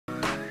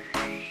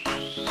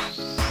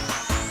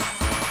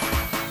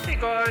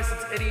guys,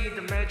 it's Eddie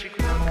the Magic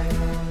Monk.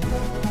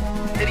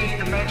 Eddie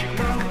the Magic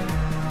Monk.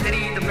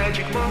 Eddie the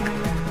Magic Monk.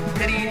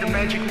 Eddie the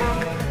Magic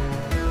Monk.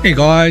 Hey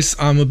guys,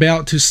 I'm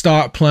about to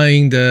start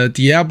playing the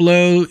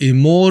Diablo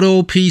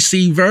Immortal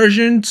PC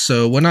version.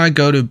 So when I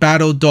go to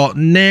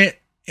Battle.net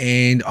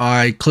and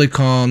I click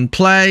on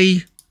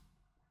play,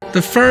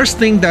 the first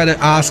thing that it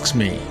asks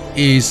me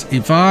is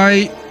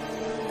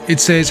it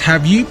says,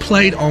 have you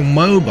played on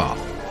mobile?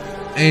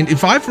 And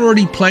if I've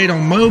already played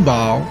on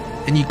mobile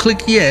and you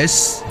click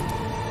yes,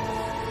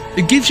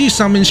 it gives you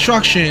some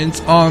instructions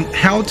on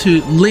how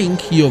to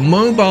link your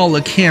mobile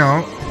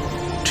account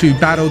to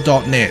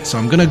Battle.net. So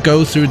I'm going to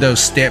go through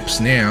those steps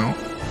now.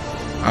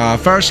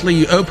 Firstly,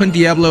 you open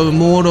Diablo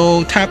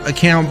Immortal, tap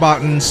account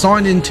button,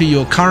 sign into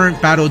your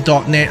current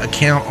Battle.net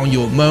account on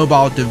your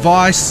mobile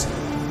device,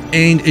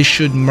 and it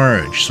should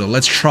merge. So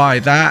let's try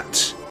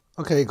that.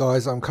 Okay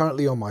guys, I'm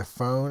currently on my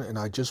phone and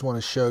I just want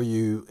to show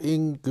you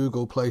in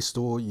Google Play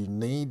Store you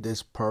need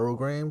this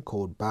program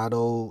called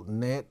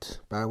Battlenet,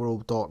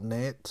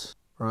 Battle.net,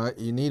 right?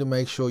 You need to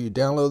make sure you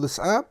download this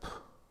app,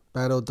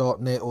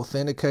 Battle.net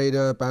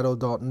authenticator,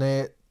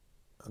 Battle.net.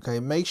 Okay,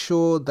 make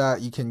sure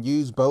that you can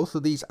use both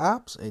of these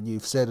apps and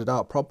you've set it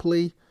up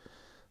properly.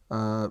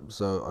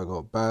 So I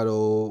got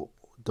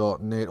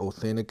Battle.net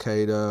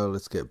authenticator.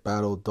 Let's get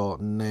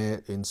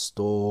Battle.net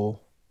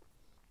install.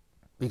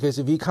 Because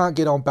if you can't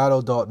get on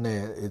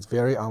Battle.net, it's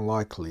very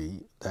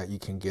unlikely that you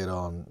can get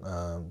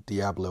on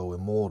Diablo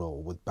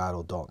Immortal with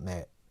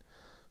Battle.net.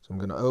 So I'm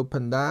going to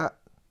open that.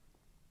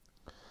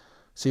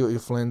 See what your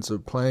friends are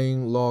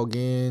playing. Log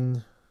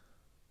in.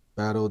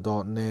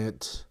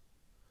 Battle.net.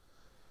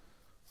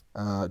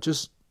 I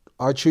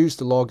choose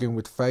to log in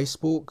with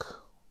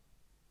Facebook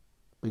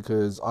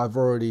because I've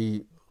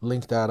already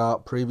linked that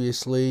up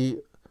previously.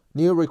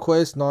 New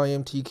request,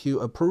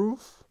 NIMTQ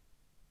approve.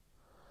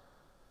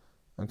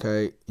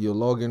 Okay, your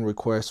login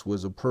request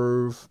was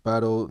approved.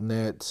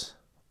 Battle.net.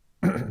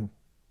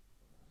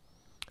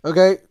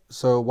 Okay,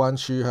 so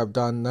once you have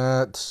done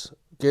that,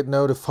 get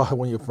notified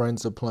when your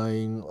friends are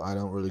playing. I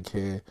don't really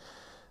care.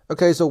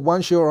 Okay, so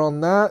once you're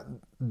on that,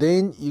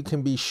 then you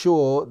can be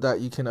sure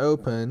that you can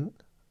open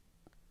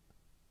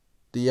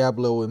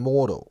Diablo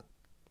Immortal.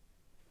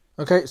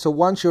 Okay, so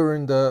once you're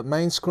in the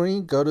main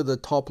screen, go to the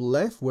top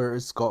left where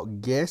it's got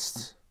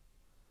guests.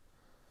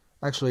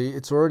 Actually,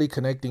 it's already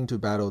connecting to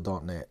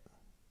Battle.net.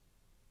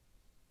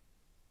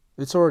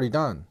 It's already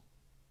done.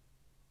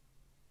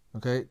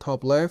 Okay,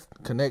 top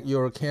left, connect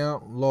your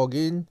account, log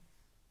in.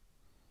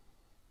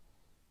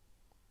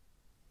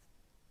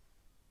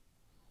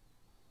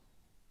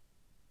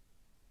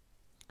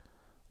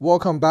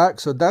 Welcome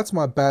back. So that's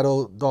my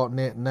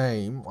Battle.net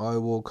name. I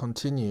will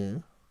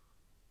continue.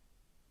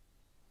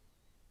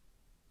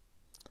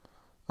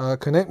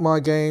 Connect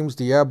my games,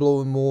 Diablo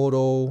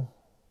Immortal.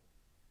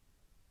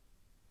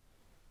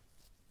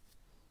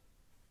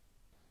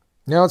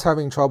 Now it's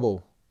having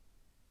trouble.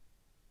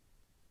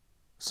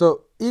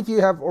 So if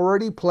you have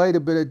already played a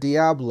bit of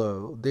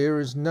Diablo, there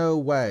is no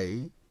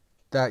way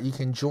that you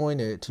can join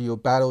it to your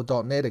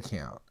Battle.net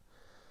account.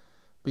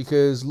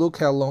 Because look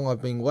how long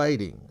I've been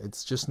waiting.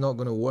 It's just not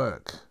going to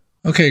work.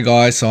 Okay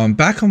guys, so I'm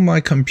back on my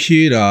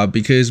computer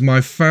because my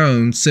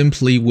phone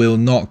simply will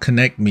not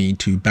connect me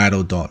to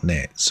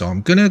Battle.net. So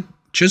I'm going to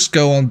just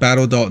go on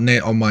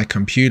Battle.net on my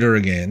computer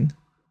again.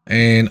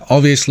 And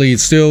obviously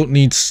it still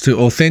needs to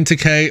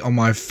authenticate on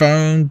my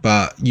phone,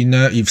 but you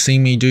know, you've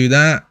seen me do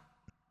that.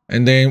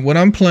 And then when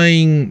I'm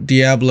playing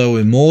Diablo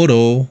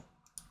Immortal,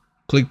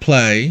 click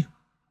play.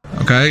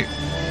 Okay.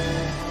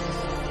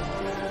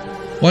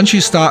 Once you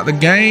start the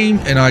game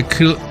and I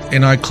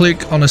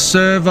click on a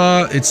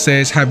server, it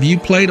says, have you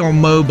played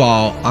on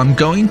mobile? I'm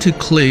going to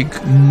click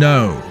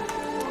no.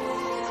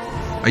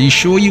 Are you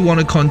sure you want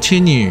to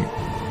continue?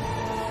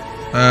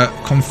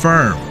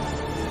 Confirm.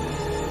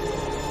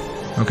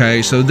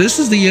 Okay, so this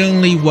is the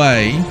only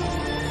way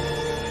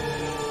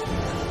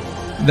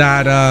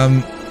that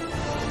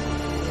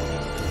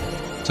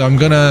so I'm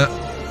gonna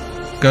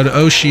go to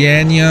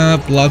Oceania,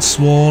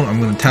 Bloodsworn. I'm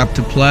gonna tap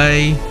to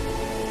play.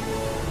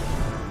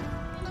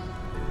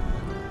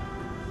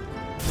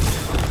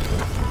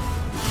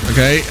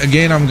 Okay,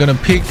 again I'm gonna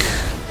pick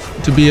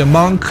to be a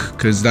monk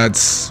because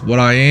that's what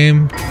I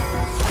am.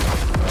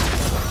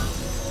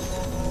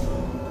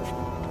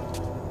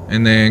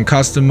 And then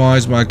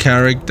customize my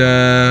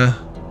character.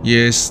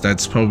 Yes,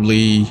 that's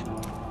probably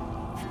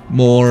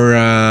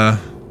more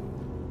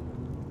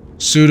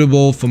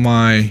suitable for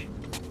my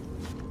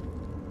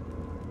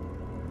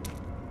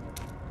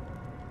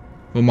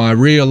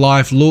real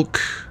life look.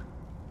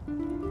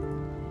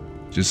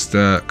 Just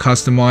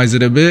customize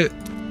it a bit.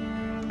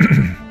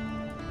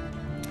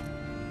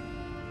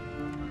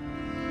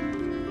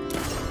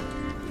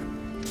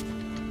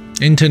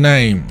 Enter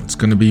name. It's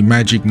gonna be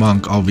Magic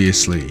Monk,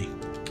 obviously.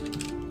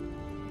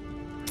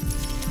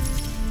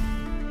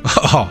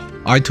 Oh,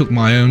 I took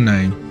my own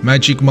name.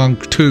 Magic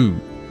Monk 2.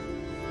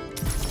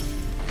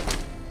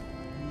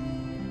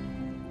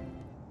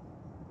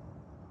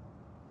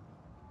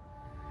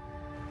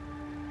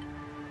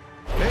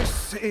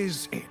 This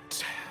is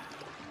it.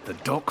 The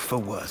dock for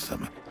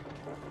Wortham.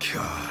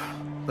 God,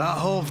 that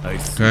whole...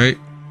 Okay,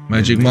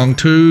 Magic Monk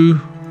 2.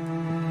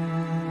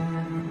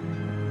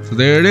 So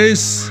there it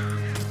is.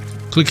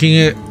 Clicking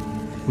it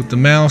with the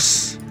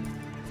mouse.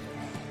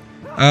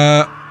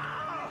 Yeah,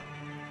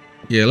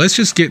 let's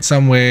just get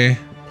somewhere.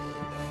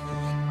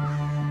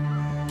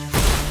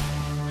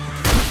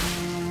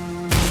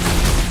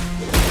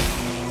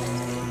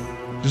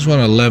 Just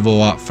want to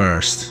level up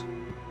first.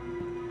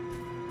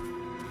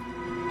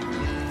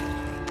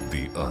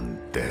 The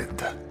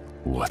undead.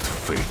 What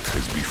fate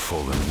has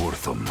befallen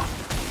Wortham?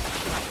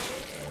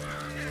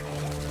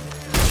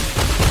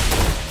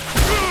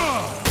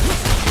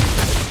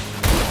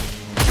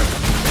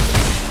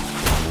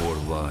 More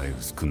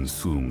lives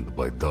consumed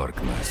by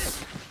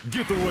darkness.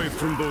 Get away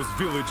from those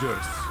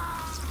villagers!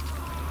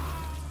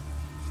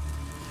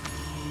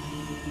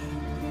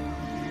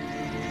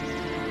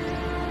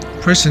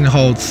 Press and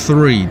hold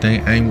 3,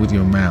 then aim with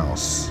your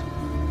mouse.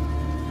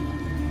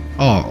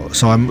 Oh,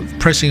 so I'm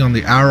pressing on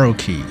the arrow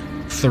key.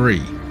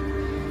 3.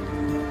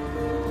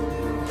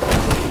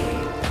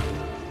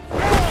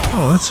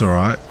 Oh, that's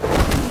alright.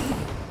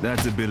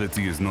 That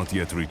ability is not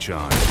yet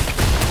recharged.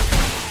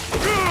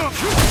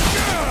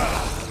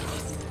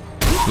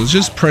 So it's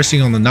just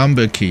pressing on the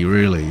number key,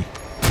 really.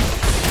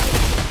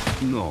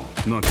 No,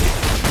 not yet.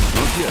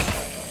 Not yet.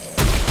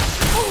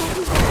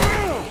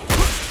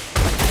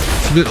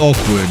 It's a bit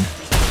awkward.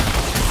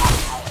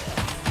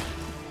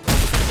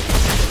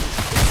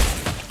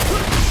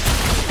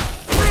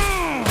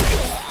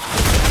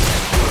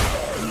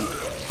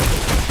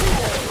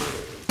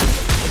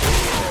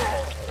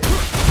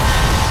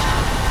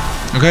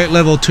 Okay,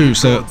 level 2,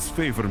 so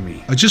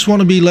I just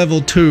want to be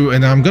level 2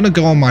 and I'm gonna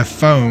go on my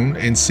phone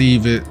and see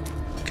if it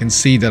can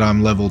see that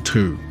I'm level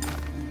 2.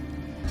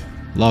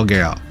 Log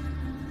out.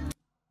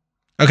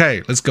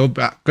 Okay, let's go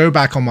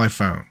back on my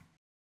phone.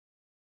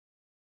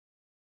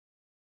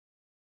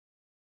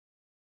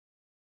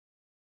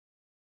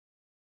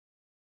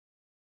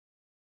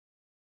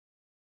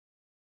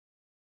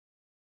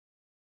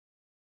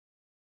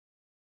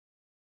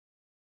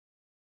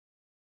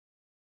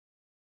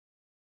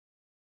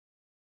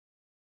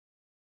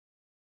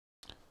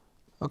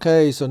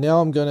 Okay, so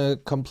now I'm gonna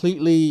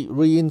completely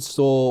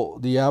reinstall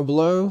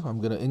Diablo.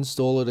 I'm gonna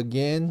install it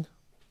again.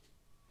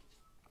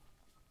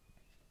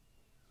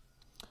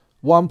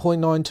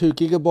 1.92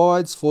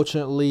 gigabytes.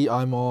 Fortunately,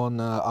 I'm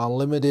on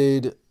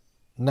unlimited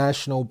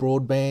national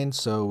broadband,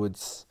 so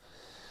it's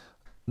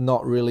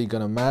not really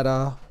gonna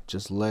matter.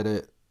 Just let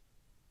it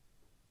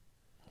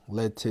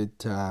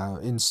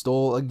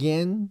install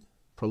again.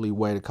 Probably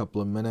wait a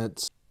couple of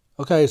minutes.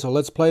 Okay, so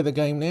let's play the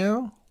game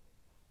now.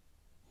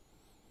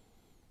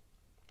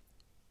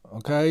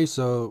 Okay,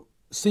 so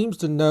seems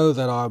to know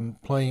that I'm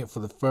playing it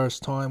for the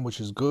first time, which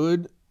is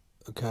good.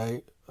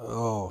 Okay,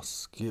 oh,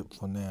 skip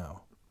for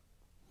now.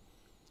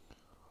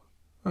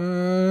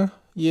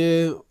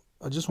 Yeah,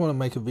 I just want to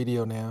make a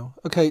video now.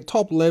 Okay,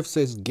 top left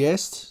says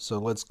guest, so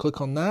let's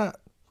click on that.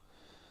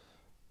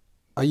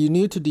 Are you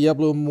new to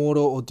Diablo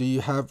Immortal or do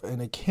you have an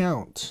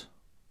account?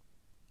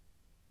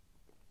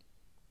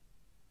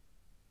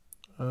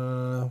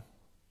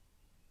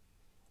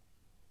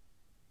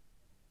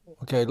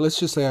 Okay, let's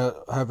just say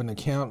I have an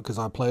account because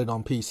I play it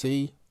on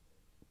PC.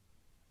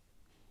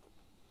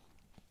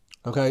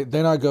 Okay,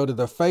 then I go to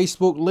the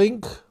Facebook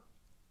link.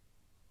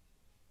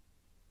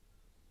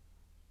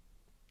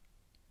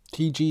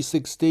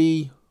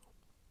 TG6D.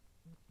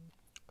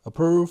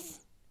 Approve.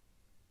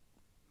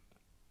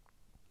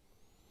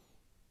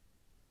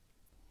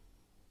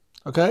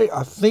 Okay,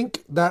 I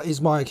think that is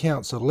my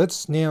account. So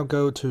let's now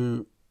go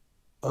to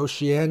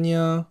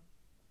Oceania.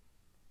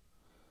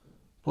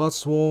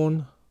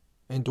 Bloodsworn.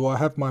 And do I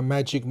have my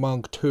Magic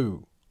Monk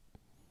 2?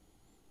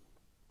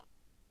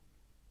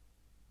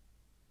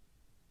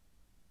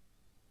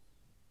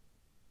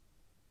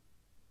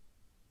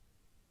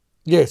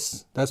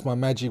 Yes, that's my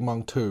Magic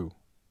Monk 2.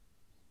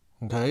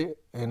 Okay,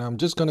 and I'm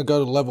just going to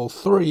go to level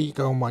 3,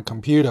 go on my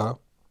computer.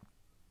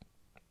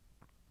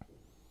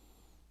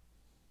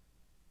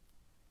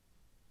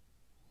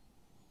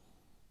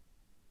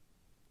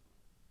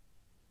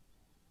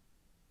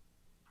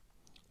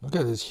 Look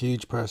at this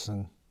huge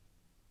person.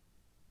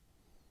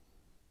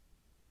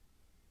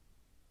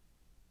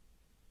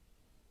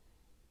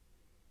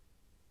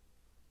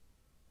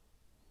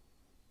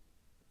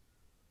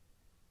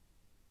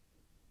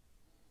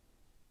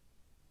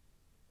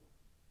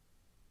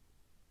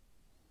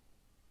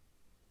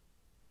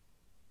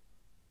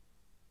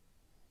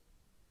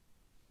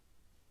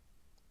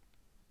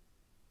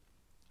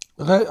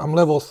 Okay, I'm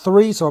level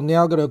 3, so I'm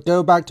now going to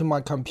go back to my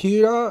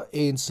computer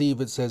and see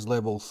if it says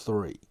level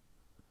 3.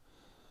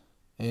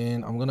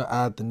 And I'm going to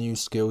add the new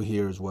skill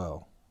here as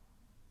well.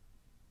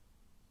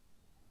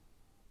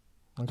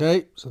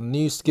 Okay, so the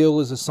new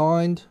skill is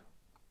assigned.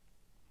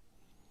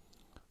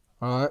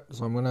 Alright,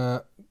 so I'm going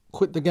to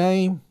quit the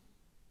game.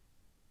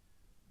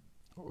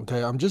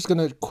 Okay, I'm just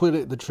going to quit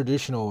it the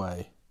traditional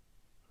way.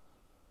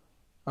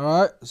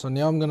 Alright, so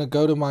now I'm going to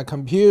go to my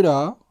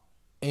computer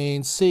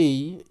and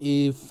see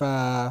if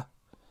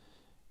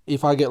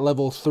if I get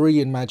level 3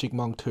 in Magic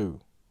Monk 2.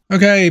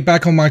 Okay,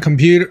 back on my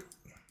computer.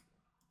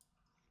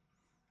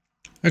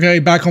 Okay,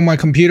 back on my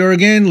computer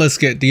again. Let's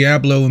get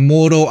Diablo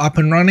Immortal up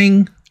and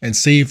running and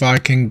see if I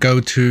can go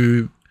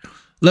to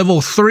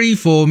level 3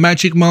 for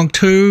Magic Monk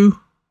 2.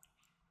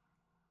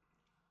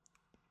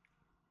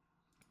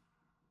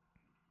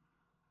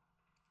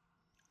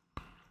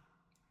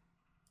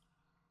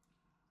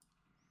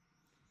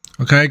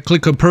 Okay,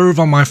 click approve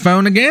on my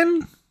phone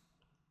again.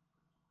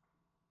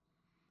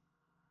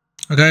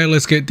 Okay,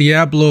 let's get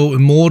Diablo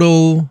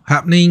Immortal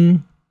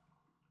happening.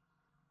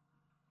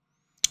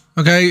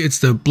 Okay, it's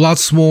the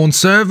Bloodsworn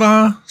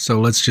server, so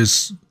let's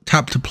just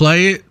tap to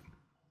play it.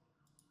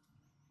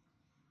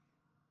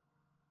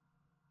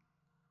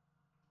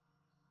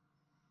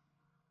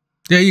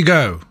 There you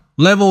go,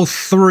 level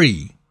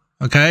 3.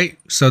 Okay,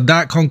 so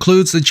that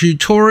concludes the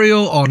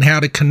tutorial on how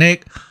to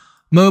connect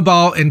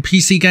mobile and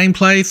PC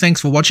gameplay.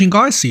 Thanks for watching,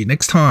 guys. See you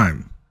next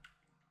time.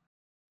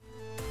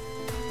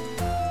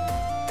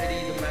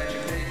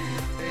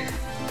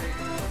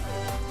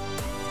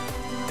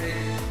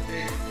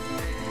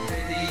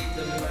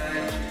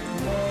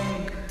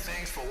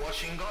 Thanks for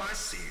watching, guys.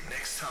 See you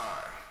next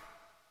time.